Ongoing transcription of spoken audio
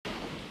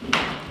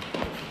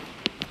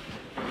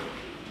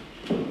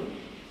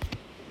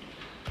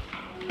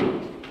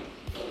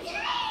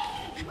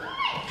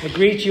I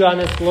greet you on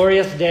this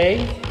glorious day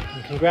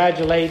and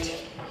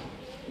congratulate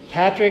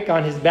Patrick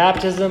on his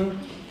baptism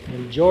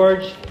and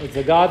George as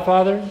the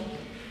godfather,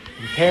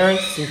 and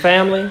parents and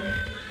family.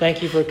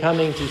 Thank you for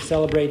coming to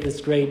celebrate this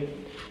great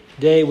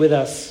day with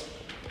us.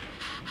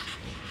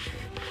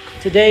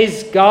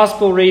 Today's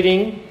gospel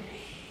reading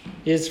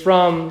is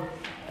from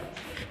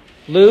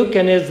Luke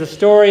and is the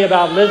story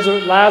about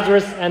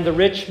Lazarus and the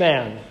rich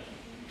man.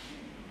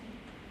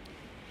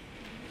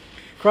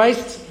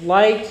 Christ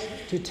liked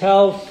to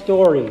tell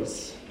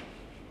stories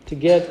to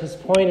get his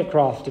point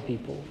across to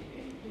people,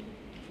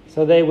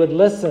 so they would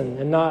listen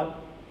and not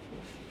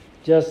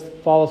just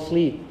fall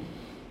asleep.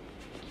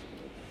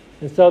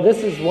 And so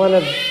this is one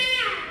of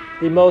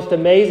the most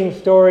amazing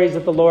stories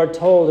that the Lord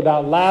told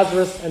about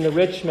Lazarus and the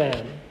rich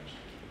man,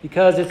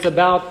 because it's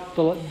about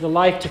the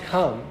life to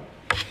come.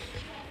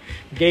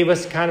 It gave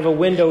us kind of a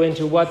window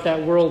into what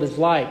that world is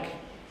like.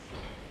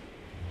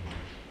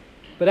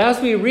 But as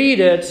we read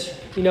it,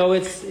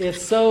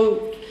 it's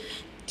so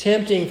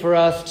tempting for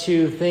us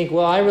to think,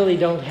 well, I really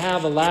don't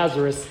have a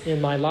Lazarus in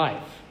my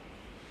life.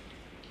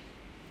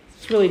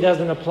 This really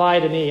doesn't apply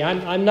to me.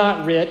 I'm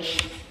not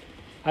rich.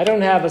 I don't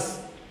have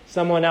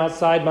someone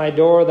outside my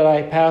door that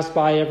I pass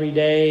by every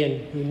day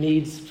and who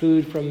needs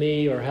food from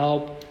me or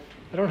help.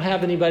 I don't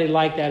have anybody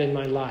like that in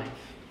my life.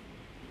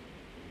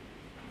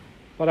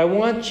 But I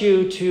want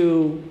you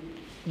to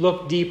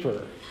look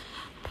deeper.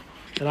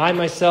 And I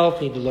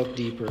myself need to look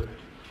deeper.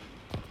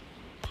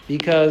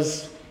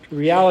 Because the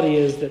reality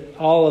is that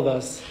all of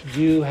us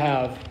do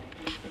have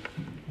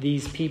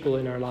these people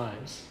in our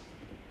lives.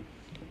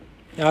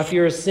 Now, if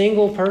you're a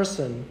single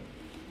person,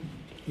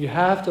 you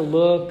have to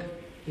look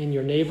in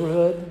your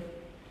neighborhood,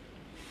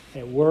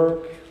 at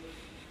work,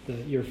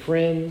 your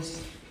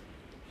friends,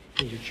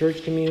 in your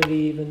church community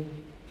even.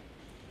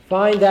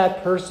 Find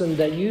that person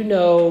that you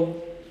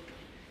know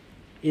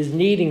is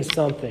needing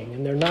something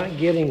and they're not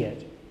getting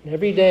it. And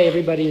every day,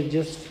 everybody is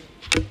just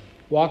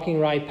walking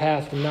right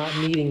past and not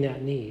meeting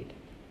that need.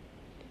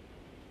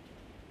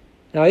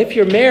 Now, if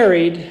you're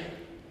married,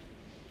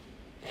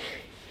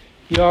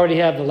 you already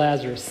have the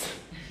Lazarus.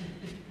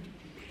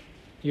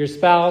 Your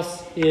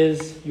spouse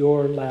is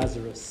your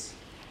Lazarus.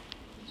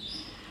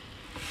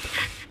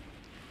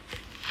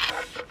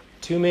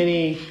 Too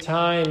many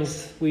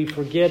times we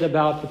forget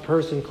about the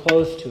person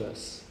close to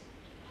us.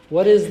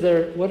 What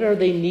are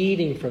they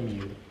needing from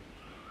you?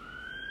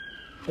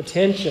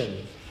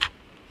 Attention.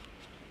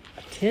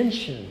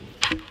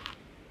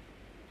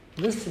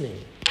 Listening.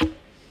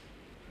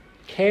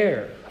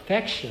 Care.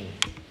 Affection.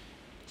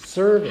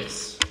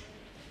 Service.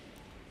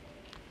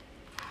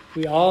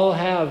 We all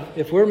have,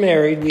 if we're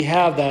married, we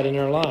have that in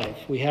our life.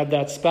 We have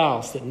that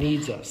spouse that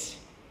needs us.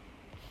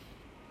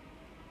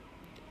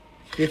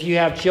 If you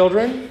have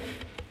children,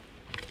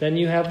 then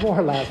you have more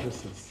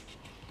Lazaruses.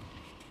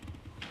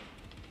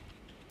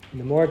 And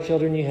the more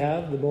children you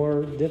have, the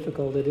more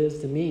difficult it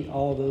is to meet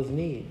all those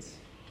needs.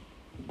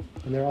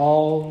 And they're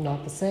all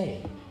not the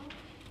same.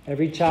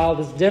 Every child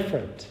is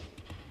different.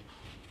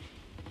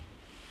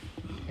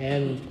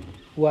 And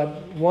what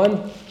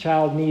one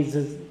child needs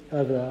is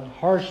of a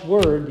harsh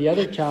word, the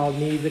other child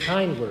needs a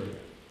kind word.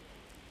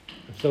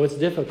 So it's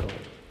difficult.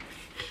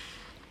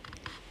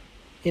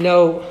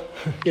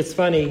 It's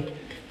funny,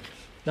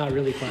 not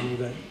really funny,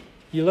 but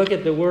you look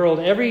at the world,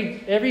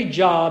 every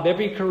job,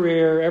 every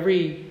career,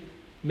 every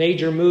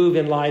major move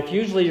in life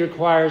usually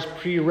requires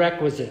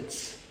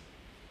prerequisites.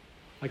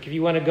 Like if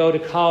you want to go to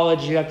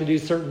college, you have to do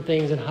certain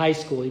things in high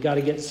school. You got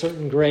to get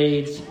certain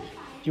grades.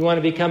 If you want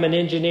to become an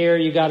engineer,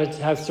 you got to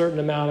have a certain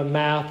amount of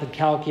math and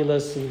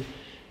calculus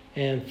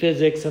and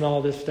physics and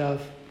all this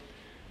stuff.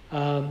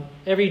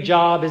 Every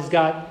job has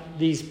got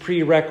these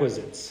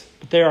prerequisites.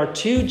 But there are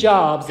two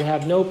jobs that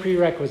have no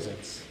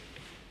prerequisites.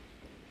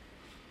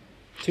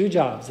 Two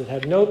jobs that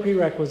have no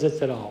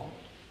prerequisites at all.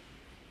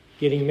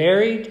 Getting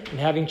married and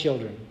having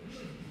children.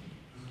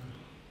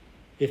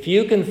 If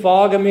you can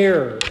fog a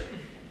mirror,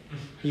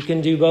 you can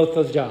do both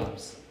those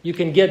jobs. You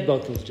can get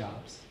both those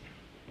jobs.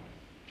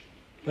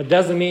 But it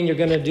doesn't mean you're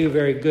going to do a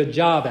very good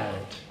job at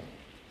it.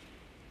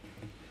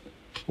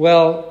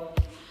 Well,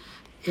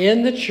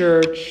 in the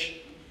church,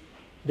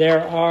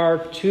 there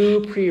are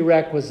two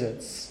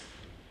prerequisites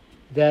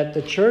that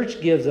the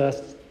church gives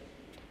us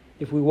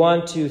if we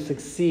want to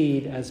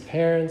succeed as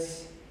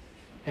parents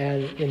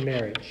and in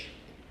marriage.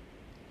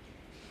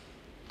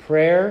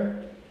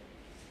 Prayer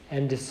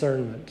and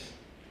discernment.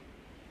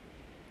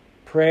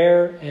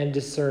 Prayer and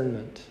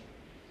discernment.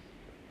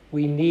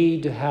 We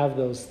need to have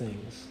those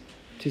things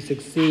to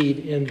succeed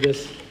in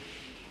this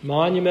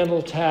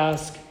monumental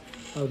task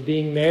of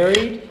being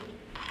married,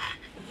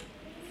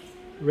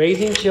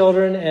 raising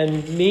children,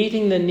 and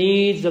meeting the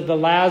needs of the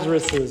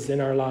Lazaruses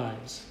in our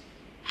lives.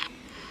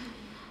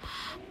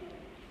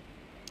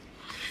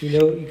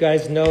 You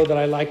guys know that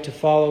I like to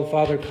follow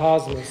Father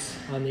Cosmas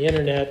on the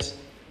internet.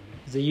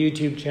 It's a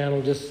YouTube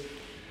channel, just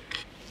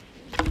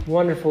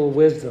wonderful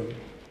wisdom.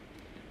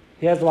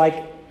 He has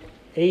like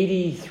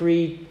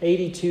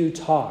 82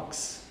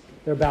 talks.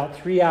 They're about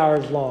 3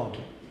 hours long.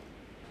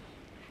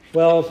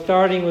 Well,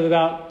 starting with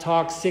about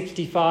talk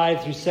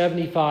 65 through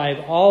 75,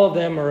 all of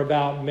them are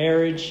about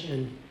marriage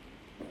and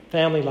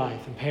family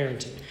life and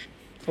parenting.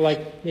 For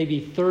like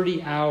maybe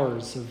 30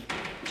 hours of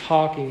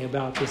talking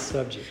about this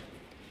subject.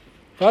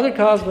 Father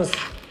Cosmas,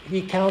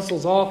 he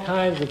counsels all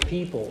kinds of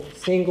people,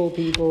 single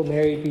people,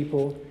 married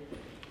people.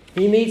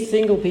 He meets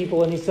single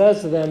people and he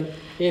says to them,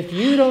 if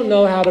you don't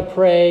know how to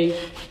pray,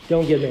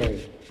 don't get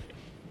married.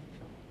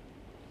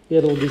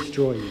 It'll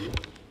destroy you.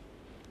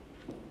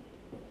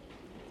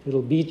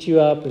 It'll beat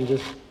you up and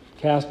just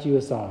cast you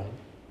aside.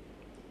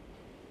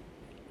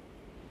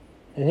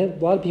 And a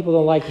lot of people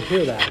don't like to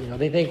hear that.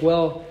 They think,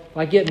 well, if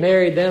I get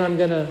married, then I'm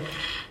going to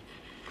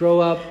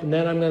grow up, and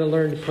then I'm going to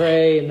learn to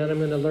pray, and then I'm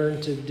going to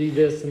learn to do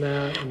this and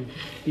that, and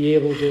be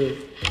able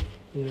to,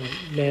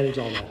 manage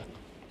all that.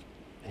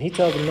 And he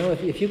tells them, no,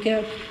 if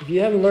you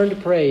haven't learned to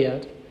pray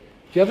yet,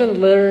 if you haven't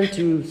learned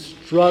to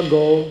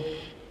struggle,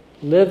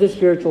 live the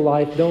spiritual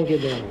life, don't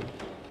get married.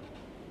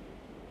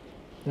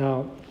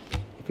 Now,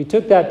 if we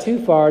took that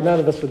too far, none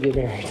of us would get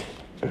married.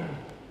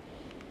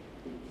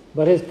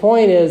 But his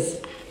point is,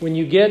 when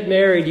you get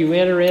married, you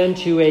enter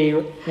into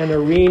an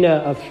arena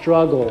of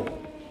struggle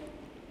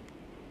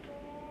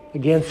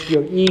against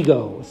your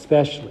ego,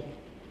 especially.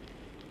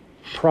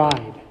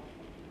 Pride.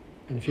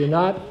 And if you're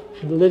not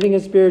living a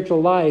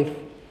spiritual life,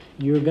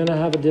 you're going to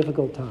have a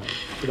difficult time.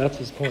 So that's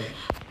his point.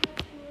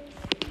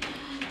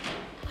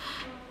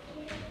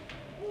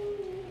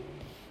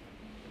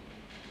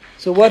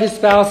 So what do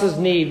spouses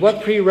need?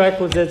 What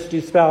prerequisites do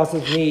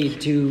spouses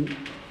need to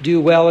do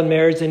well in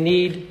marriage? They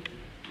need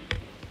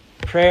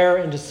prayer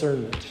and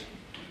discernment.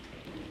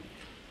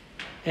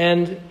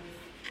 And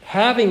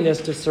having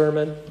this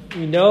discernment,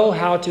 we know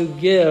how to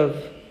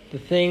give the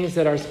things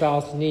that our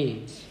spouse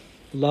needs.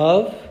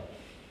 Love,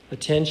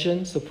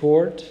 attention,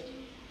 support,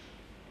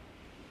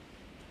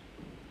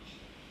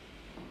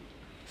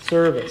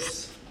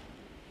 service.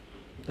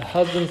 The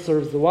husband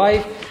serves the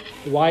wife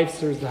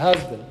serves the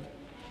husband.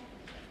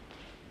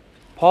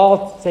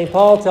 St.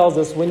 Paul tells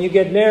us, when you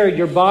get married,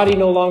 your body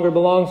no longer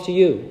belongs to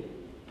you.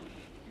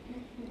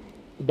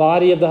 The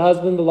body of the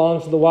husband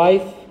belongs to the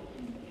wife.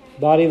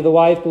 The body of the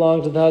wife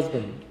belongs to the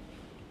husband.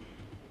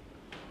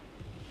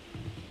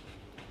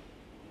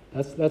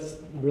 That's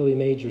really a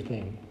major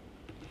thing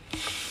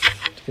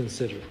to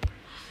consider.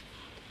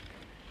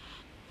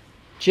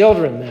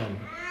 Children, then.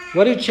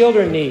 What do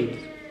children need?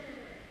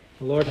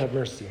 The Lord have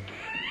mercy.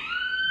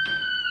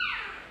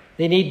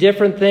 They need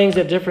different things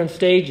at different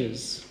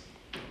stages.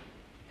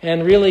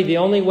 And really, the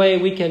only way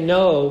we can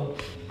know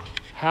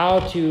how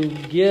to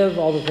give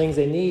all the things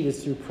they need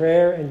is through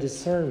prayer and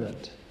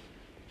discernment.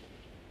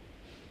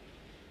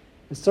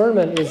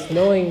 Discernment is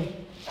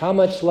knowing how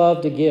much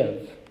love to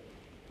give,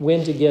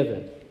 when to give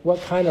it, what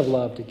kind of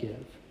love to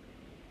give,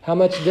 how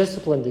much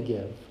discipline to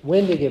give,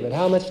 when to give it,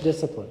 how much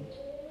discipline,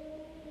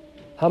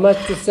 how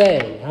much to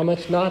say, how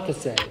much not to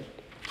say.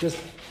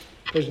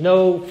 There's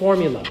no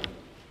formula.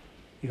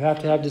 You have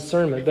to have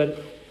discernment, but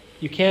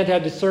you can't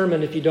have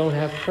discernment if you don't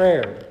have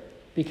prayer,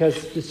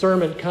 because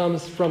discernment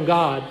comes from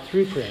God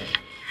through prayer.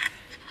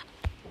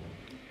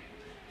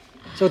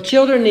 So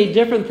children need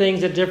different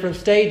things at different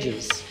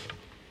stages.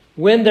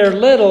 When they're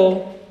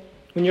little,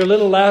 when your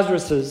little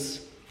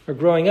Lazaruses are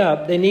growing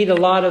up, they need a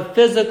lot of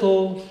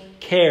physical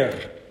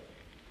care.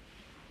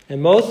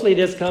 And mostly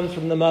this comes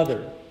from the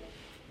mother.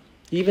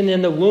 Even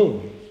in the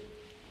womb,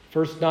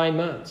 first 9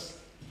 months.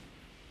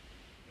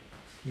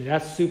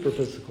 That's super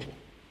physical.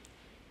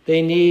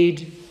 They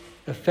need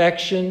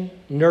affection,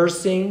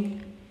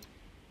 nursing,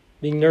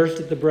 being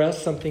nursed at the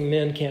breast, something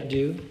men can't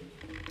do,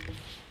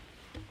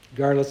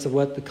 regardless of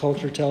what the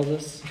culture tells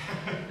us.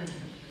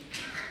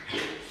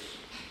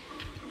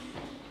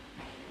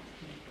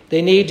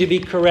 They need to be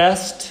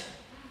caressed,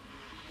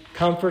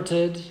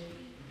 comforted,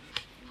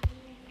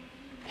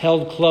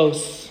 held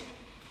close.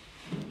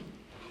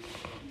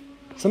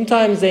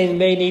 Sometimes they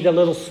may need a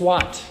little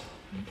swat.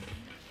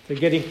 They're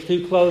getting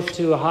too close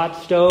to a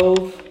hot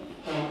stove,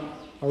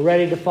 or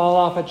ready to fall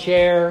off a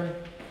chair,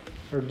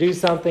 or do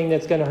something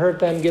that's going to hurt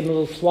them, give them a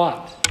little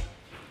swat.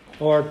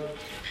 Or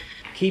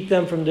keep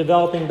them from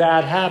developing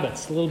bad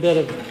habits, a little bit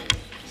of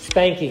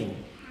spanking.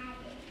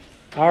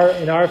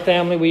 In our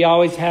family, we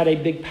always had a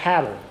big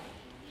paddle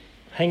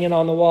hanging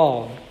on the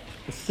wall,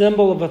 a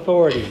symbol of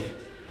authority.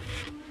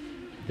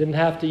 Didn't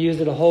have to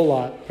use it a whole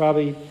lot.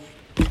 Probably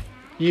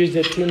used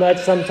it too much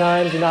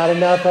sometimes, not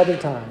enough other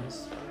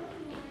times.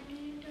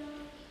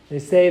 They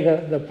say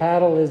the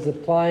paddle is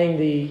applying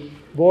the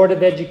Board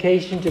of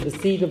Education to the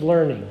seat of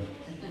learning.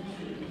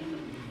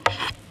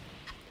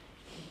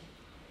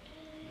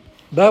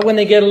 But when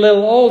they get a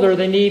little older,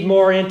 they need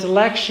more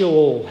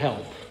intellectual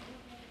help.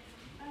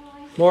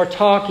 More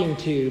talking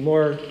to,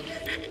 more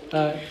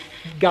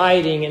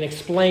guiding and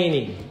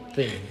explaining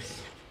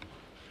things.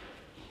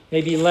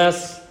 Maybe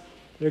less,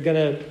 they're going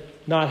to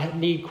not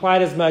need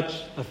quite as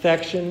much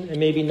affection and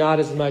maybe not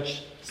as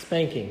much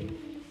spanking.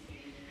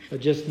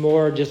 But just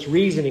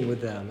reasoning with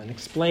them and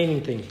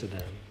explaining things to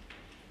them.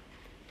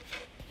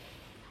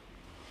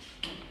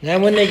 Now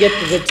when they get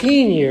to the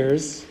teen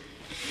years,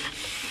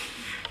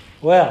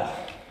 Well,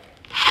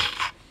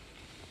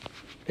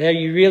 there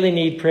you really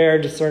need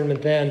prayer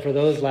discernment then for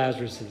those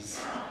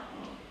Lazaruses.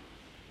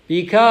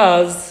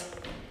 Because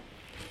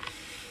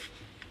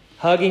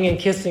hugging and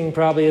kissing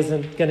probably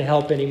isn't going to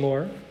help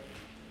anymore.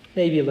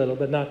 Maybe a little,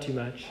 but not too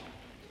much.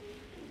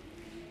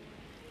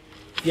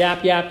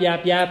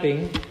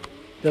 Yapping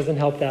doesn't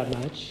help that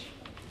much.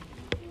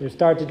 They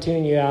start to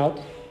tune you out.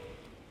 In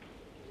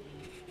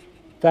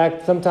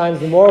fact, sometimes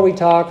the more we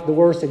talk, the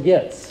worse it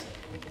gets.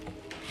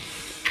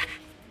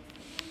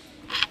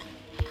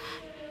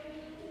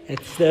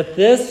 It's at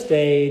this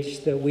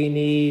stage that we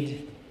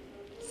need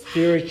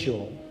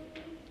spiritual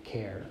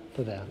care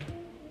for them.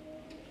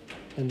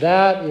 And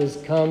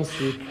that comes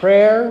through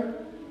prayer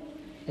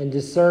and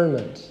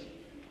discernment.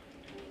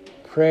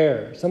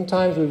 Prayer.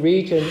 Sometimes we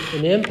reach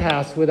an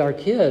impasse with our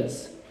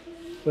kids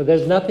where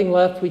there's nothing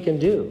left we can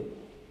do.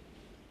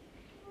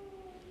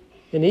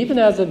 And even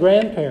as a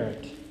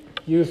grandparent,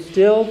 you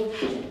still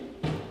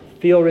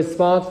feel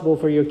responsible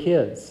for your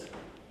kids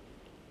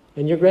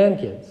and your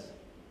grandkids.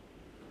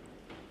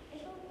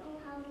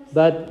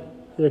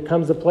 But there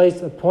comes a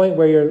point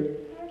where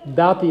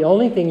about the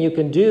only thing you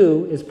can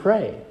do is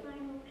pray.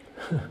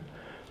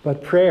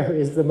 But prayer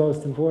is the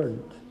most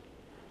important.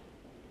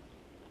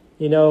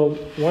 You know,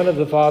 one of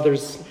the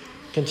fathers,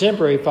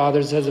 contemporary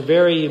fathers, has a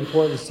very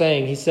important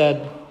saying. He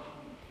said,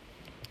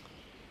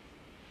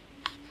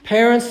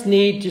 parents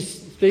need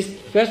to,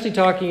 especially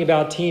talking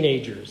about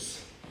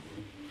teenagers,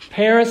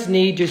 parents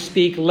need to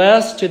speak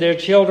less to their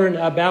children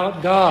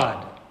about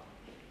God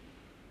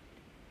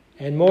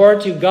and more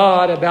to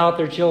God about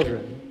their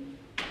children.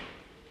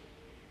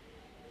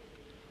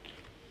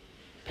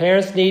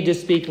 Parents need to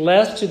speak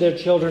less to their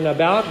children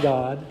about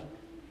God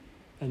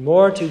and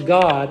more to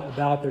God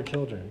about their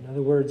children. In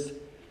other words,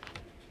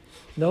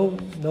 no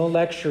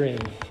lecturing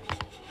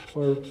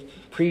or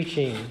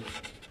preaching,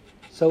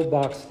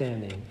 soapbox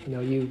standing. You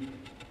know, you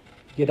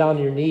get on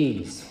your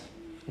knees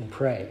and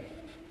pray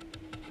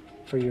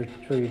for your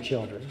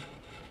children.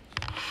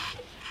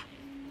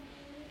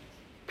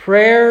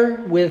 Prayer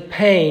with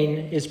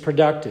pain is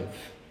productive.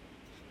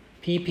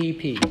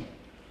 PPP.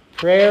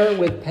 Prayer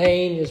with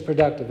pain is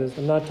productive.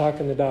 I'm not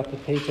talking about the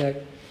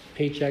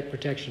paycheck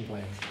protection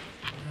plan.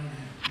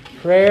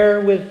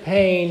 Prayer with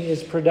pain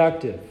is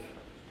productive.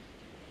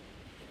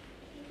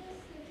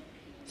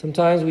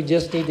 Sometimes we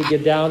just need to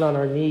get down on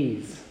our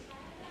knees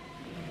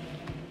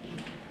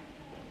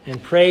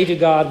and pray to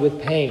God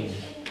with pain.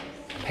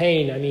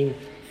 Pain, I mean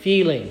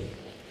feeling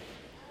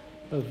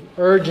of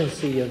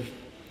urgency, of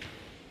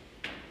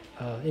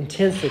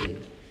intensity.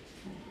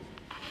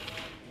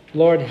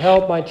 Lord,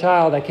 help my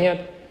child.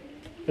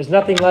 There's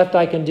nothing left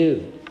I can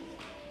do.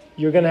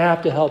 You're going to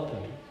have to help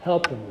them.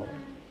 Help them, Lord.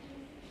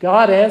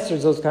 God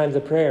answers those kinds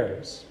of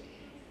prayers.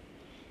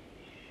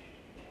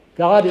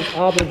 God is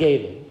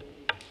obligated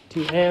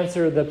to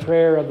answer the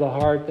prayer of the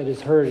heart that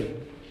is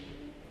hurting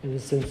and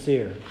is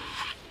sincere.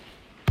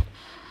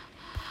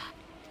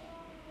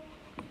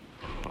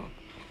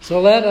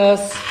 So let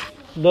us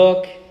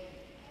look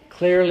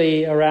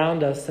clearly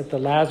around us at the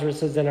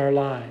Lazaruses in our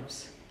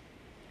lives,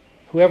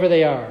 whoever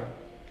they are.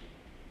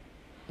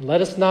 And let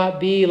us not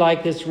be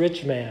like this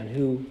rich man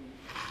who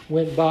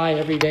went by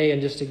every day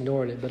and just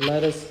ignored it, but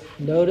let us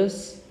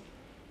notice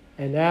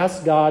and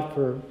ask God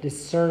for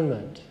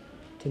discernment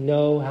to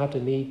know how to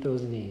meet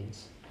those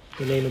needs.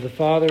 In the name of the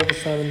Father, the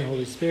Son, and the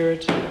Holy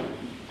Spirit,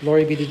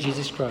 glory be to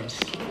Jesus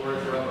Christ.